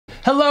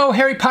Hello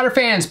Harry Potter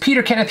fans,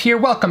 Peter Kenneth here.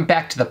 Welcome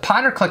back to the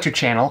Potter Collector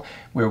channel,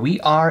 where we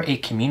are a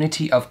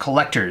community of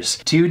collectors.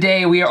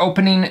 Today we are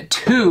opening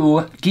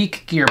two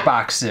Geek Gear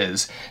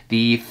boxes.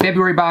 The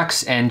February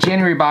box and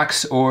January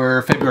box,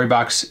 or February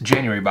box,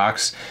 January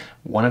box.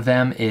 One of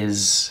them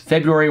is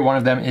February, one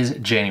of them is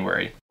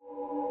January.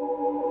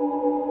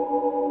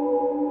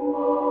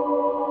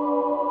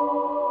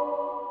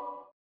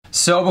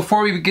 So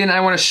before we begin,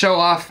 I want to show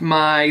off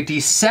my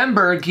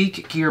December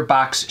Geek Gear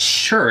box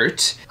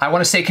shirt. I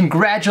want to say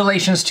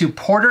congratulations to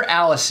Porter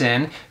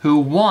Allison, who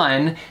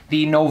won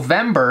the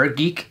November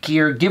Geek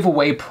Gear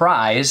giveaway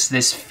prize,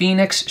 this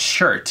Phoenix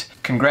shirt.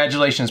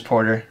 Congratulations,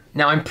 Porter.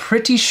 Now I'm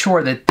pretty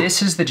sure that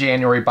this is the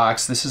January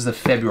box, this is the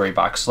February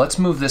box. So let's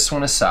move this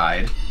one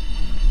aside.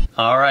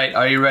 All right,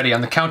 are you ready?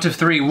 On the count of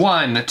three.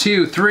 1,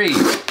 2, 3.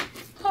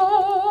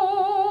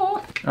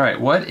 All right,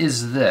 what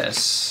is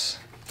this?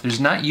 There's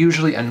not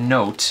usually a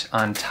note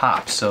on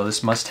top, so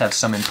this must have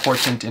some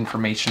important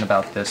information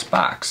about this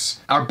box.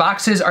 Our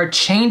boxes are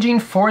changing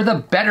for the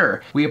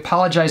better. We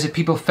apologize if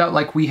people felt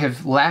like we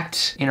have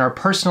lacked in our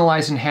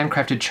personalized and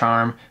handcrafted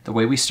charm the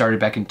way we started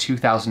back in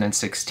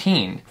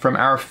 2016. From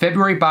our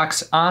February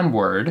box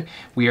onward,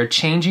 we are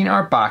changing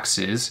our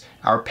boxes,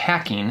 our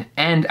packing,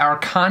 and our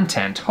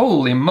content.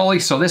 Holy moly,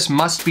 so this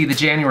must be the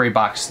January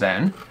box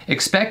then.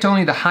 Expect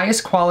only the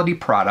highest quality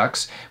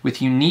products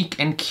with unique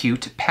and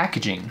cute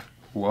packaging.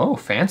 Whoa,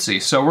 fancy.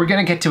 So we're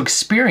gonna get to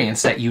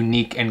experience that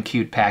unique and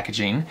cute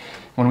packaging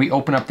when we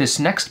open up this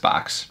next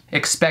box.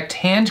 Expect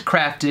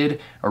handcrafted,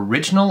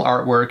 original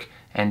artwork,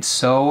 and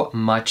so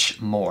much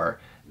more.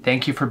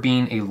 Thank you for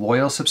being a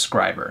loyal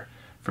subscriber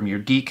from your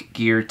Geek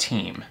Gear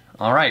team.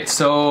 All right,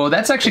 so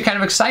that's actually kind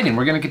of exciting.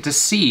 We're gonna get to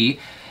see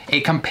a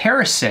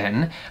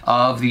comparison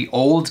of the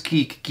old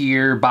Geek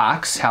Gear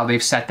box, how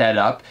they've set that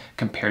up,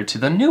 compared to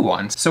the new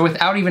one. So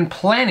without even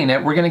planning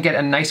it, we're gonna get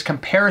a nice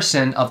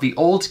comparison of the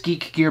old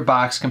Geek Gear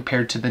box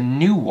compared to the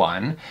new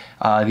one,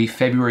 the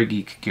February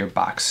Geek Gear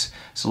box.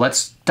 So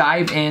let's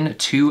dive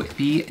into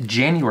the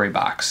January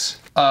box.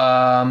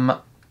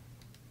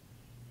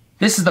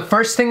 This is the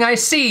first thing I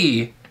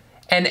see.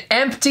 An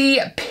empty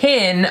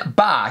pin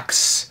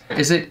box.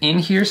 Is it in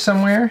here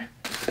somewhere?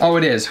 Oh,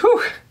 it is.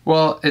 Whew.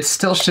 Well, it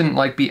still shouldn't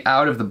like be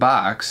out of the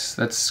box.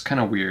 That's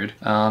kind of weird.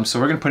 So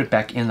we're gonna put it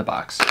back in the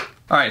box.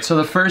 All right, so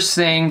the first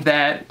thing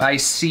that I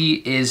see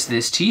is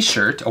this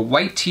t-shirt, a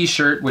white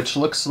t-shirt, which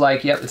looks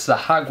like, yep, it's the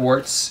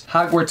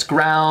Hogwarts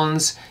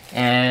grounds,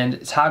 and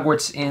it's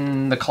Hogwarts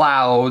in the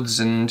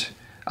clouds, and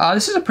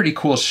this is a pretty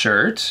cool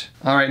shirt.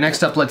 All right,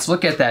 next up, let's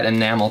look at that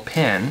enamel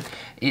pin.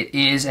 It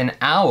is an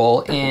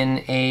owl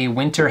in a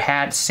winter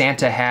hat,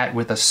 Santa hat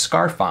with a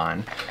scarf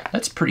on.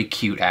 That's pretty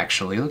cute,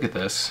 actually. Look at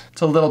this. It's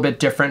a little bit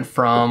different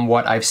from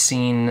what I've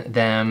seen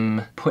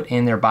them put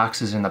in their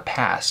boxes in the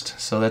past.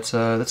 So that's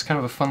kind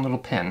of a fun little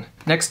pin.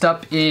 Next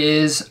up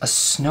is a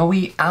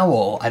snowy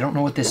owl. I don't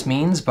know what this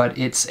means, but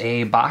it's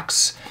a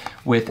box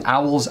with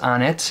owls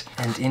on it,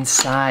 and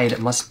inside it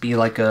must be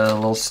like a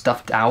little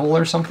stuffed owl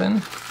or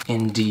something.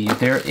 Indeed,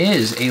 there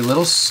is a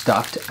little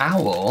stuffed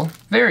owl.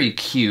 Very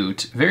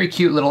cute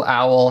little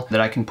owl that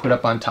I can put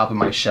up on top of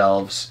my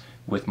shelves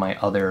with my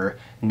other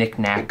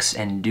knickknacks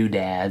and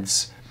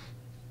doodads.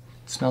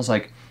 It smells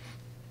like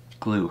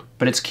glue,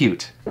 but it's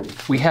cute.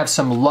 We have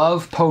some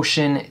Love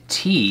Potion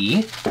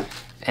tea,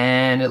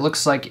 and it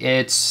looks like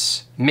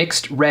it's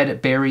mixed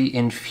red berry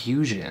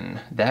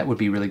infusion. That would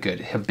be really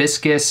good.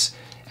 Hibiscus,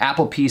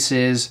 apple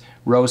pieces,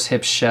 rose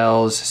hip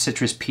shells,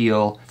 citrus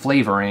peel,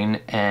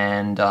 flavoring,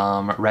 and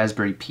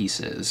raspberry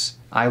pieces.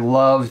 I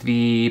love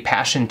the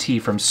passion tea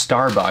from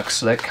Starbucks,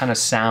 so that kind of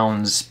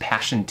sounds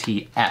passion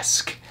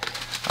tea-esque.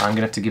 I'm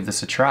gonna have to give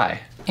this a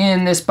try.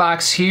 In this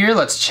box here,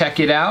 let's check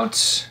it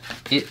out.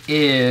 It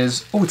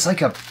is, oh, it's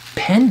like a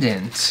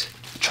pendant.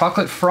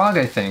 Chocolate frog,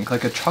 I think,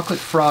 like a chocolate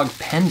frog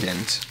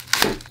pendant.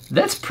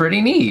 That's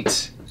pretty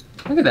neat.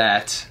 Look at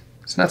that.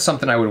 It's not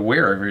something I would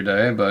wear every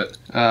day, but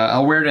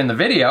I'll wear it in the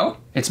video.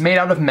 It's made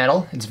out of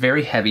metal, it's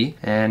very heavy,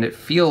 and it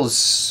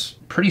feels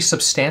pretty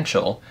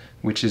substantial,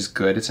 which is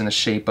good. It's in the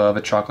shape of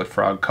a chocolate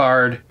frog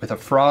card with a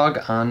frog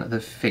on the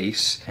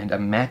face and a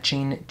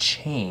matching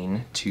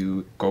chain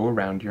to go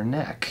around your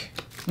neck.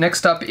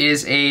 Next up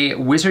is a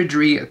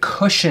Wizardry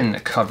cushion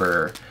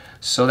cover.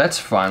 So that's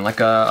fun,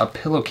 like a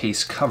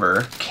pillowcase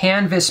cover.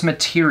 Canvas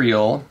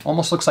material,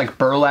 almost looks like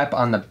burlap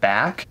on the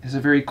back. It's a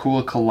very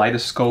cool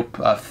kaleidoscope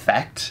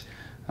effect.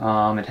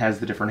 It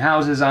has the different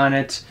houses on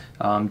it,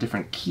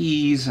 different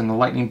keys, and the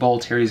lightning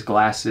bolt, Harry's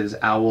glasses,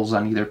 owls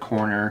on either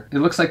corner. It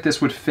looks like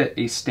this would fit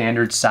a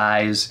standard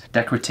size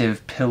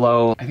decorative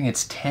pillow. I think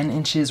it's 10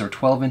 inches or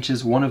 12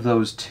 inches, one of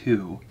those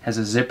two. Has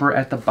a zipper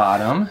at the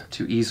bottom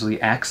to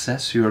easily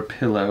access your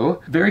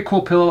pillow. Very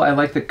cool pillow. I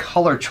like the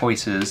color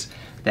choices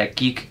that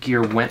Geek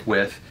Gear went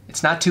with.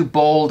 It's not too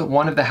bold.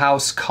 One of the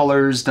house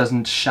colors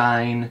doesn't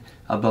shine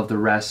above the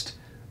rest.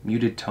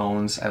 Muted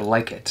tones, I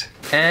like it.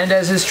 And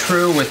as is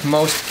true with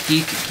most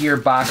Geek Gear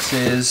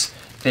boxes,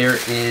 there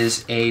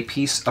is a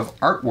piece of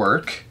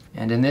artwork.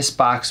 And in this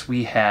box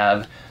we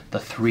have the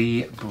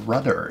three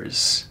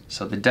brothers.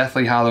 So the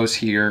Deathly Hallows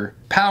here,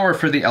 power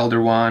for the Elder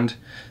Wand,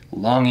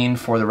 longing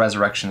for the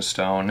Resurrection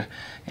Stone,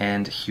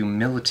 and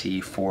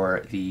humility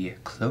for the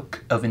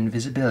Cloak of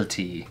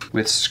Invisibility,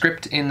 with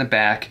script in the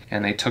back.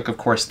 And they took, of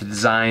course, the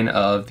design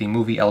of the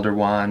movie Elder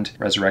Wand,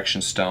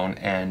 Resurrection Stone,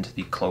 and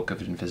the Cloak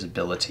of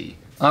Invisibility.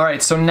 All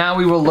right, so now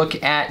we will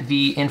look at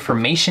the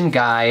information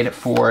guide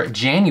for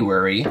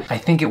January. I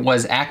think it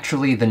was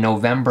actually the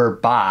November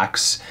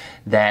box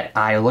that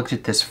I looked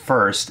at this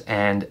first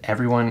and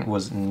everyone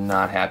was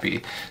not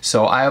happy.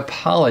 So I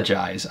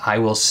apologize. I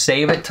will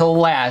save it till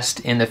last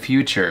in the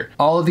future.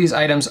 All of these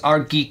items are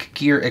Geek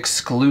Gear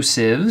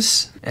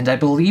exclusives, and I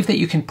believe that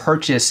you can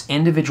purchase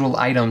individual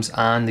items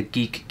on the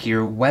Geek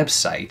Gear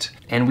website.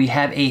 And we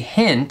have a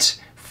hint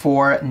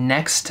for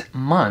next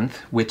month,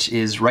 which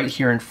is right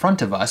here in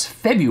front of us,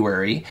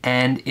 February,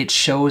 and it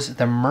shows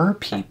the Mer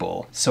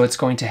People. So it's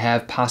going to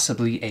have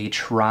possibly a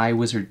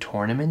Tri-Wizard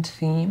Tournament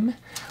theme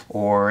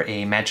or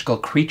a Magical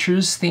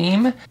Creatures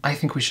theme. I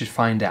think we should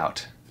find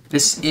out.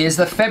 This is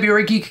the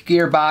February Geek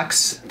Gear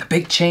box, the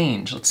big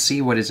change. Let's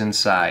see what is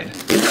inside.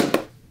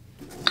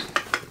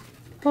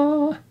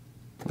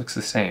 Looks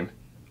the same.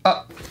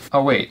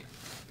 Oh wait,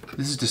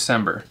 this is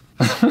December.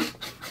 This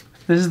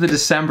is the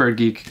December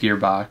Geek Gear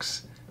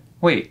box.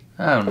 Wait,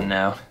 I don't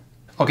know.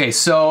 Okay,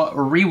 so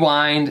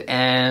rewind,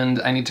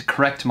 and I need to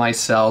correct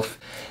myself.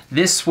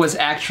 This was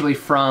actually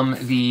from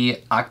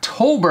the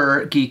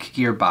October Geek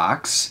Gear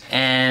box,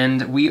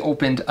 and we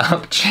opened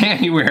up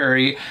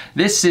January.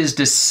 This is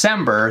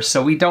December,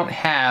 so we don't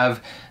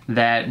have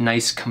that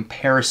nice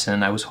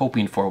comparison I was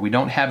hoping for. We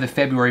don't have the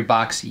February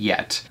box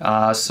yet.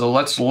 So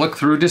let's look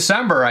through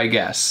December, I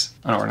guess.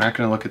 Oh, we're not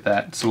gonna look at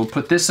that. So we'll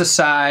put this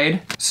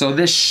aside. So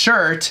this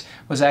shirt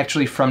was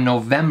actually from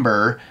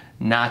November,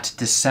 not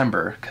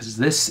December, because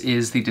this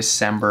is the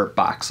December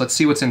box. Let's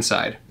see what's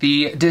inside.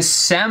 The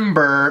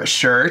December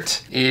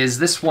shirt is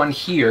this one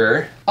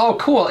here. Oh,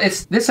 cool.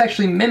 This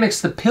actually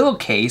mimics the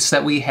pillowcase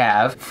that we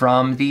have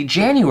from the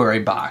January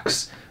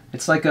box.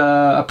 It's like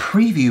a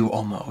preview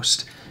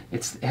almost.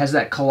 It has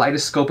that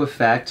kaleidoscope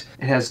effect.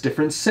 It has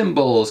different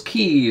symbols,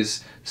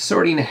 keys,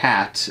 sorting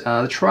hat,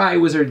 the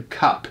Tri-Wizard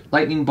cup,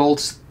 lightning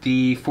bolts,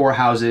 the 4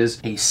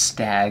 houses, a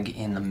stag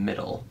in the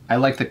middle. I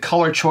like the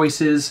color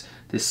choices,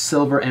 this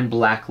silver and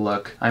black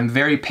look. I'm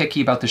very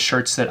picky about the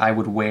shirts that I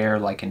would wear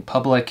like in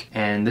public,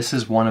 and this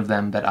is one of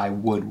them that I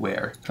would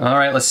wear. All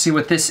right, let's see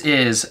what this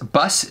is.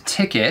 Bus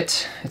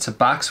ticket. It's a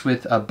box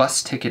with a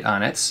bus ticket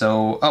on it.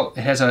 So, oh,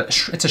 it has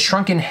it's a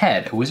shrunken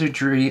head. A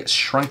Wizardry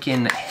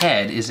shrunken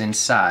head is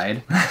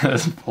inside.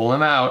 Let's pull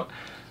him out.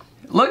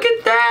 Look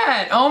at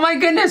that! Oh my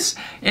goodness!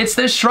 It's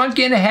the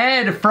shrunken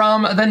head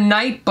from the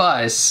night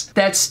bus.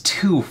 That's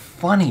too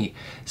funny.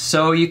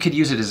 So you could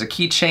use it as a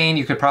keychain.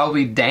 You could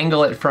probably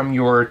dangle it from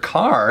your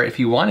car if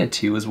you wanted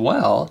to as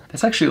well.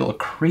 That's actually a little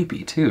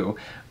creepy too,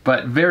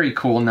 but very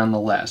cool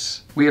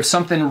nonetheless. We have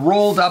something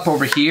rolled up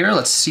over here.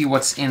 Let's see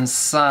what's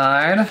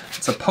inside.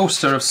 It's a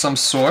poster of some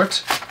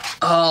sort.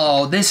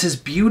 Oh, this is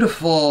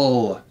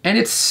beautiful. And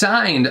it's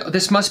signed.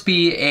 This must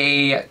be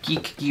a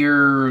Geek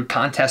Gear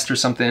contest or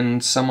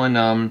something.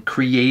 Someone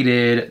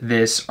created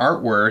this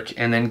artwork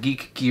and then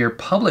Geek Gear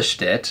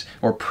published it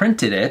or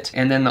printed it,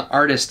 and then the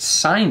artist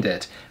signed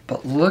it.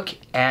 But look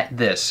at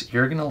this.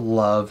 You're gonna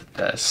love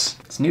this.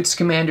 It's Newt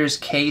Scamander's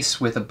case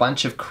with a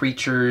bunch of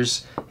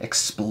creatures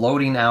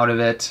exploding out of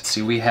it.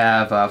 See, we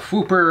have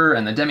Fwooper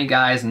and the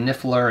Demiguise and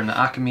Niffler and the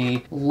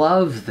Akami.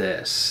 Love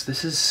this.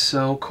 This is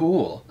so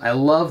cool. I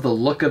love the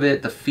look of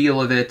it, the feel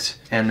of it,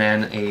 and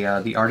then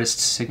the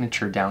artist's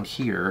signature down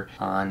here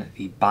on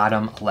the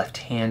bottom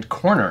left-hand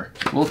corner.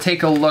 We'll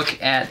take a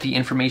look at the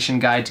information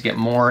guide to get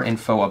more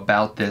info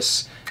about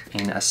this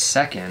in a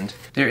second.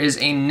 There is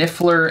a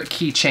Niffler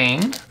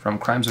keychain from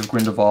Crimes of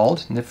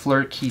Grindelwald.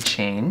 Niffler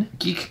keychain.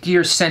 Geek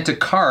Gear sent a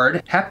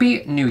card.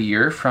 Happy New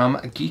Year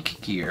from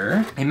Geek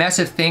Gear. A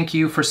massive thank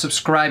you for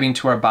subscribing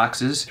to our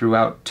boxes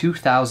throughout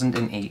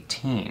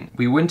 2018.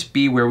 We wouldn't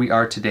be where we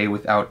are today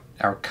without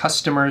our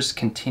customers'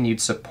 continued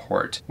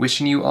support.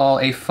 Wishing you all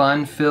a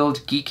fun-filled,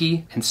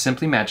 geeky, and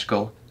simply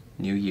magical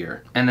New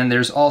Year. And then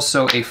there's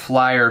also a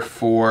flyer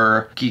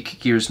for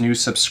Geek Gear's new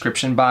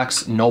subscription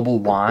box, Noble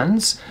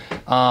Wands.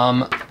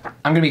 I'm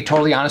gonna be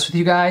totally honest with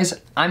you guys.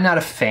 I'm not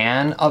a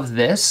fan of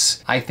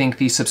this. I think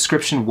the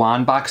subscription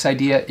wand box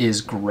idea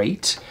is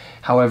great.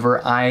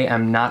 However, I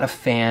am not a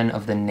fan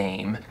of the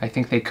name. I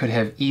think they could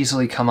have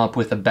easily come up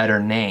with a better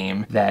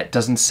name that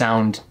doesn't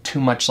sound too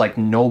much like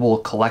Noble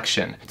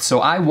Collection. So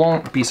I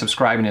won't be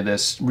subscribing to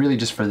this really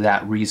just for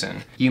that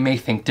reason. You may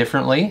think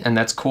differently, and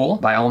that's cool.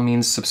 By all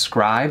means,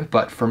 subscribe.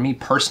 But for me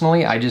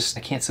personally, I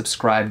can't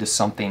subscribe to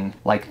something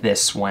like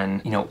this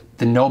when, you know,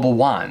 the Noble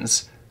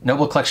Wands.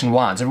 Noble Collection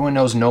wands. Everyone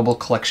knows Noble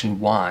Collection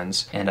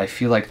wands, and I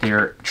feel like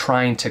they're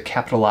trying to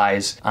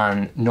capitalize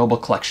on Noble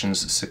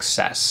Collection's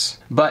success.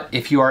 But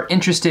if you are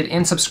interested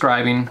in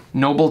subscribing,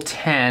 Noble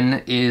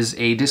 10 is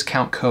a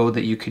discount code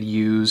that you could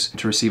use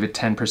to receive a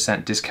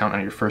 10% discount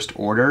on your first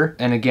order.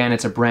 And again,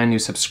 it's a brand new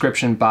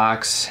subscription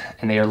box,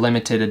 and they are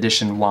limited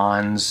edition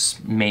wands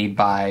made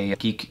by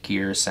Geek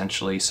Gear,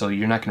 essentially. So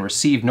you're not gonna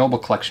receive Noble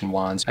Collection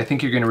wands. I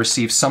think you're gonna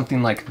receive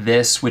something like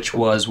this, which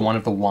was one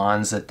of the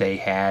wands that they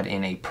had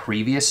in a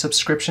previous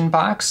subscription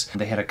box.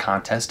 They had a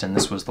contest, and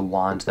this was the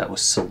wand that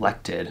was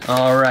selected.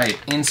 All right,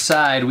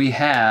 inside we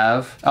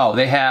have,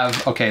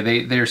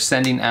 they're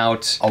sending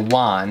out a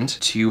wand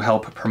to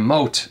help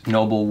promote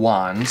Noble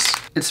wands.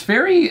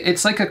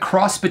 It's like a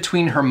cross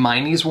between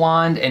Hermione's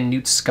wand and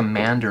Newt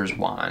Scamander's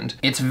wand.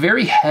 It's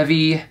very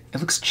heavy. It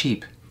looks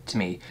cheap to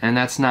me. And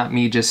that's not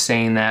me just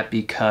saying that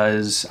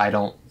because I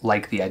don't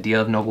like the idea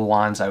of Noble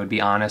wands. I would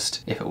be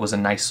honest if it was a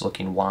nice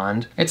looking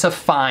wand. It's a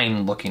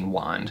fine looking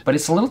wand, but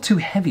it's a little too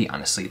heavy,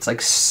 honestly. It's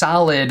like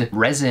solid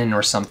resin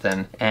or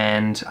something,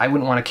 and I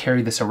wouldn't want to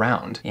carry this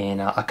around in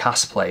a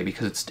cosplay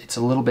because it's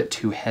a little bit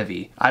too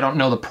heavy. I don't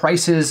know the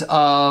prices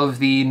of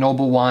the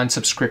Noble wand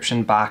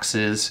subscription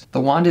boxes.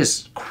 The wand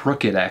is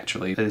crooked,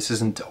 actually. This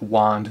isn't a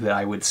wand that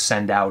I would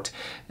send out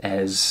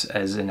as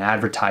an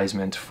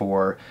advertisement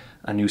for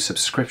a new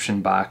subscription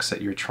box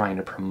that you're trying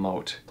to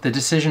promote. The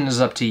decision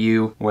is up to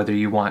you whether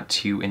you want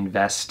to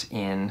invest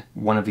in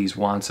one of these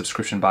wand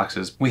subscription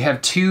boxes. We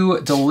have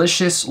two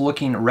delicious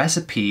looking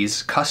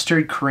recipes,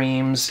 custard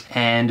creams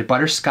and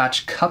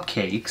butterscotch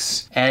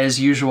cupcakes. As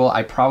usual,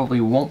 I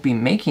probably won't be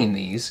making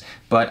these,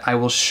 but I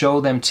will show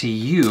them to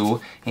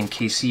you in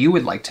case you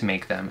would like to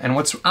make them. And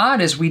what's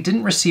odd is we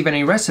didn't receive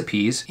any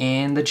recipes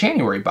in the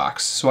January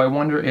box, so I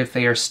wonder if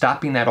they are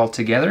stopping that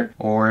altogether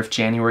or if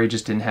January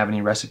just didn't have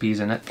any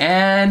recipes in it.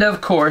 And of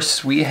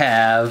course, we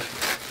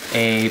have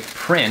a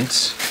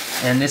print,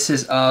 and this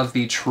is of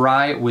the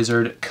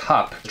Triwizard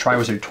Cup,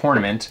 Triwizard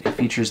Tournament. It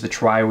features the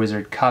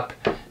Triwizard Cup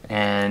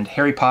and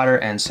Harry Potter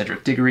and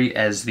Cedric Diggory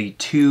as the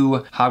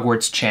two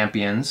Hogwarts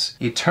champions.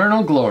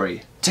 Eternal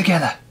glory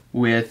together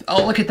with,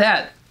 oh, look at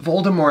that!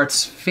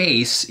 Voldemort's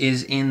face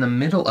is in the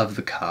middle of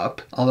the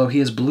cup, although he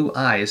has blue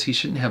eyes. He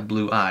shouldn't have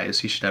blue eyes,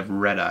 he should have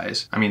red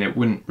eyes. I mean, it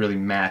wouldn't really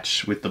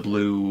match with the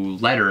blue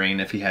lettering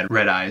if he had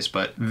red eyes,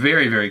 but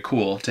very, very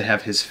cool to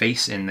have his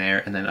face in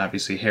there, and then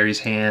obviously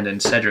Harry's hand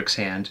and Cedric's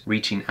hand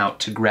reaching out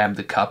to grab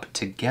the cup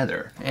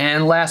together.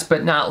 And last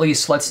but not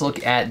least, let's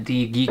look at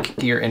the Geek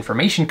Gear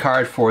information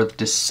card for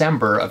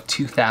December of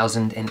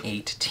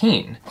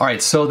 2018. All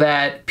right, so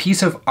that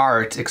piece of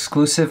art,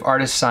 exclusive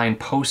artist signed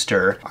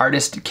poster,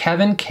 artist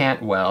Kevin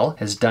Cantwell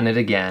has done it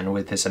again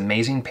with this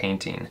amazing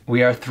painting.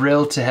 We are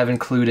thrilled to have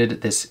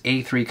included this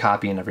A3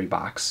 copy in every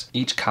box.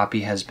 Each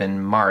copy has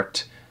been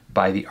marked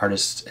by the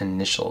artist's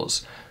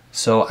initials.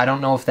 So I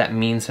don't know if that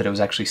means that it was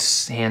actually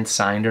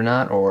hand-signed or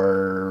not,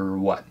 or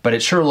what. But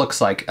it sure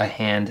looks like a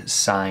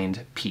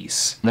hand-signed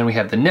piece. And then we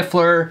have the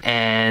Niffler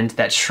and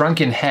that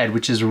shrunken head,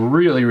 which is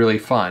really, really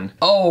fun.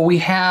 Oh, we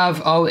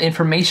have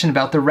information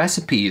about the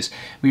recipes.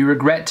 We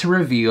regret to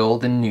reveal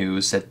the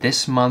news that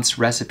this month's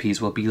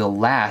recipes will be the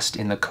last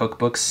in the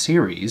cookbook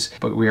series,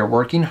 but we are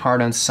working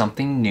hard on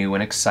something new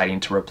and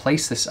exciting to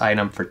replace this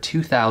item for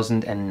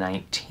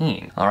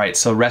 2019. All right,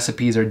 so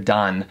recipes are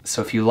done.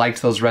 So if you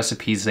liked those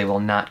recipes, they will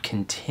not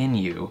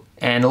continue.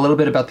 And a little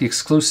bit about the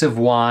exclusive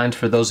wand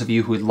for those of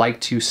you who would like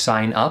to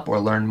sign up or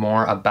learn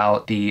more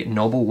about the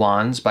Noble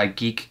Wands by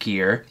Geek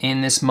Gear.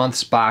 In this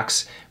month's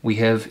box, we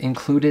have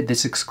included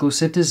this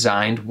exclusive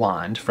designed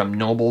wand from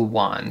Noble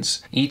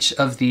Wands. Each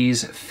of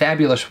these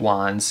fabulous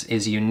wands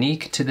is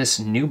unique to this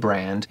new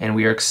brand, and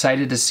we are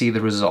excited to see the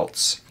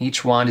results.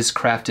 Each wand is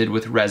crafted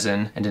with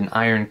resin and an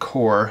iron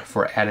core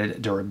for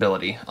added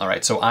durability. All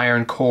right, so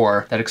iron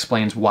core, that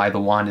explains why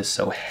the wand is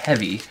so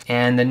heavy.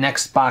 And the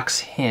next box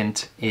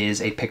hint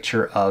is a picture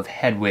of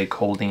Hedwig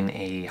holding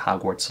a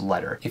Hogwarts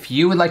letter. If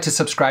you would like to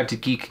subscribe to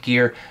Geek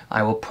Gear,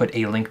 I will put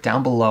a link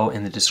down below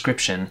in the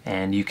description,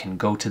 and you can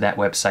go to that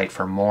website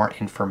for more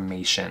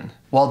information.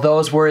 Well,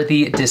 those were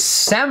the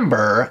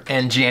December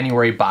and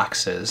January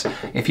boxes.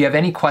 If you have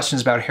any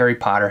questions about Harry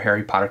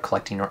Potter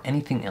collecting, or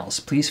anything else,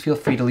 please feel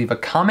free to leave a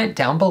comment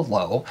down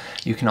below.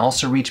 You can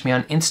also reach me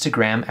on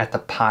Instagram at The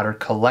Potter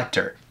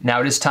Collector. Now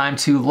it is time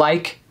to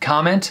like,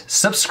 comment,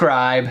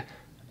 subscribe,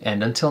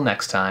 and until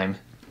next time,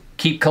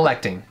 keep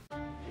collecting.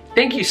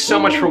 Thank you so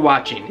much for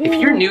watching.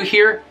 If you're new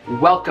here,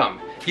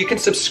 welcome. You can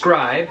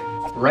subscribe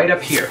right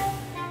up here.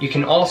 You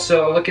can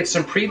also look at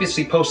some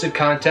previously posted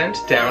content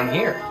down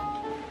here.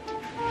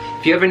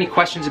 If you have any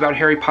questions about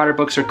Harry Potter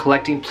books or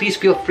collecting, please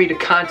feel free to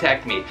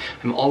contact me.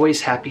 I'm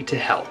always happy to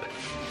help.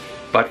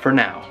 But for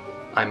now,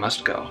 I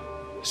must go.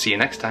 See you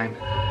next time.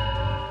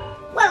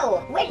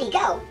 Whoa, where'd he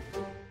go?